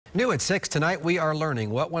New at 6 tonight, we are learning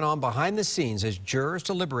what went on behind the scenes as jurors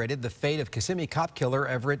deliberated the fate of Kissimmee cop killer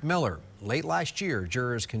Everett Miller. Late last year,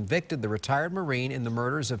 jurors convicted the retired Marine in the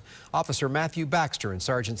murders of Officer Matthew Baxter and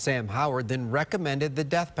Sergeant Sam Howard, then recommended the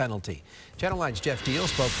death penalty. Channel 9's Jeff Deal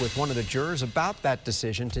spoke with one of the jurors about that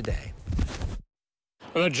decision today.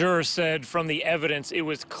 Well, the jurors said from the evidence it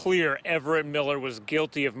was clear Everett Miller was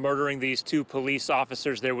guilty of murdering these two police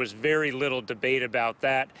officers. There was very little debate about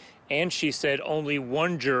that. And she said only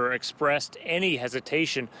one juror expressed any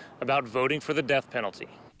hesitation about voting for the death penalty.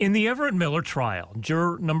 In the Everett Miller trial,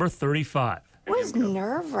 juror number 35. It was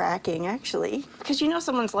nerve-wracking, actually, because you know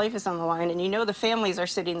someone's life is on the line and you know the families are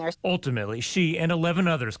sitting there. Ultimately, she and 11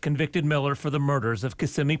 others convicted Miller for the murders of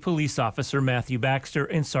Kissimmee police officer Matthew Baxter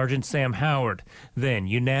and Sergeant Sam Howard, then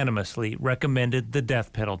unanimously recommended the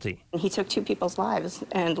death penalty. He took two people's lives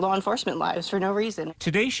and law enforcement lives for no reason.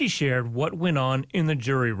 Today she shared what went on in the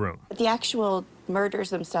jury room. The actual murders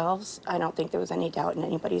themselves, I don't think there was any doubt in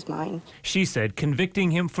anybody's mind. She said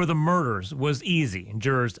convicting him for the murders was easy.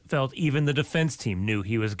 Jurors felt even the defense team knew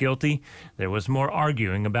he was guilty. There was more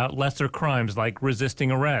arguing about lesser crimes like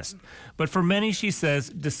resisting arrest. But for many, she says,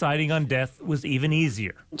 deciding on death was even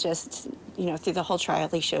easier. Just, through the whole trial,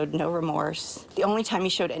 he showed no remorse. The only time he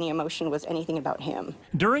showed any emotion was anything about him.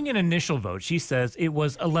 During an initial vote, she says it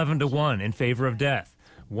was 11-1 in favor of death.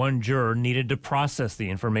 One juror needed to process the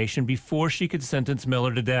information before she could sentence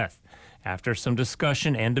Miller to death. After some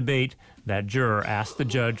discussion and debate, that juror asked the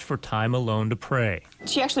judge for time alone to pray.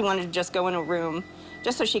 She actually wanted to just go in a room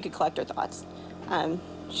just so she could collect her thoughts.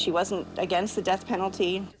 She wasn't against the death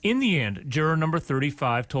penalty. In the end, juror number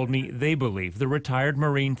 35 told me they believe the retired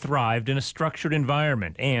Marine thrived in a structured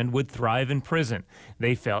environment and would thrive in prison.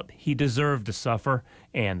 They felt he deserved to suffer,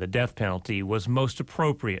 and the death penalty was most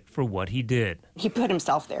appropriate for what he did. He put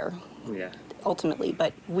himself there, ultimately,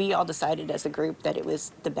 but we all decided as a group that it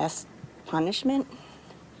was the best punishment.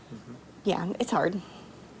 Yeah, it's hard.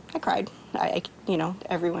 I cried.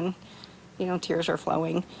 Everyone... tears are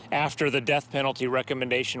flowing. After the death penalty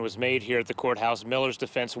recommendation was made here at the courthouse, Miller's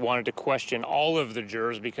defense wanted to question all of the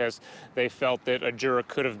jurors because they felt that a juror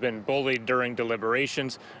could have been bullied during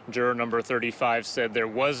deliberations. Juror number 35 said there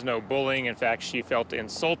was no bullying. In fact, she felt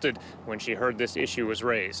insulted when she heard this issue was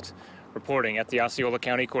raised. Reporting at the Osceola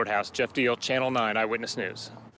County Courthouse, Jeff Deal, Channel 9 Eyewitness News.